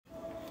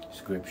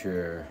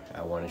scripture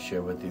I want to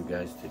share with you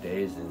guys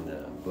today is in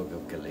the book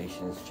of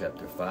Galatians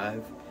chapter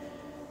 5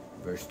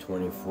 verse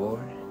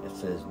 24. It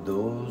says,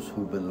 those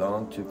who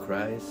belong to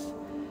Christ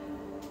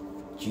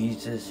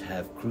Jesus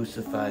have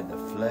crucified the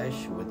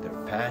flesh with their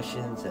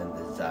passions and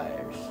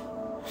desires.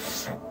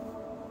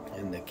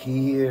 And the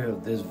key here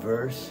of this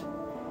verse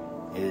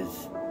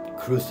is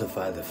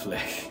crucify the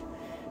flesh.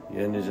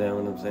 You understand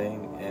what I'm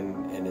saying?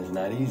 And it's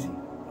not easy.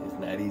 It's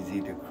not easy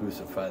to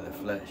crucify the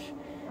flesh.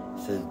 It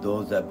says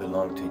those that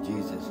belong to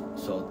Jesus.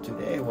 So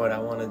today what I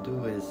want to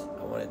do is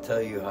I want to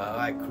tell you how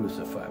I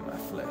crucify my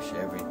flesh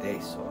every day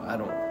so I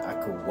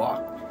could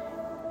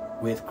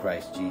walk with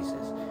Christ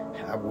Jesus.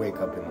 I wake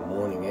up in the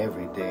morning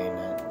every day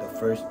and the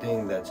first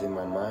thing that's in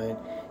my mind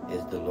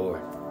is the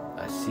Lord.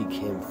 I seek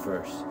Him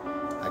first.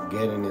 I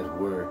get in His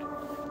Word.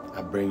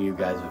 I bring you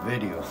guys a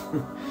video,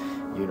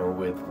 you know,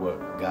 with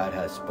what God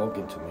has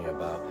spoken to me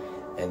about.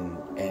 And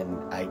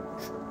I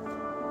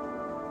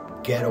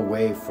get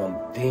away from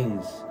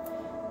things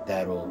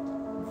that'll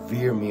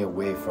veer me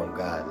away from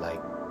God,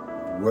 like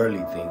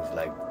worldly things,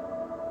 like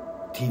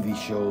TV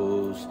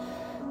shows,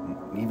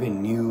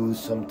 even news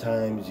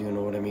sometimes, you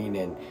know what I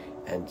mean,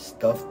 and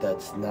stuff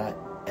that's not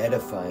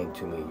edifying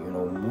to me, you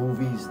know,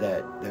 movies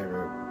that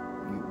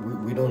are,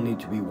 we don't need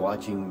to be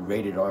watching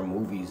rated R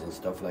movies and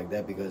stuff like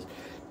that, because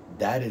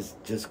that is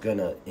just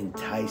gonna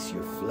entice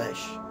your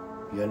flesh.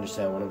 You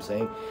understand what I'm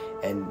saying?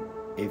 And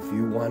if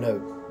you want to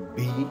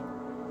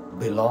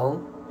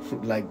belong,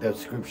 like the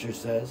scripture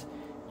says,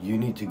 you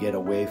need to get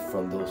away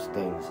from those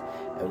things.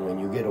 And when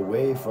you get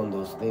away from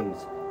those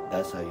things,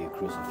 that's how you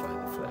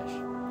crucify the flesh.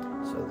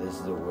 So this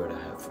is the word I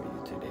have for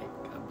you today.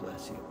 God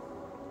bless you.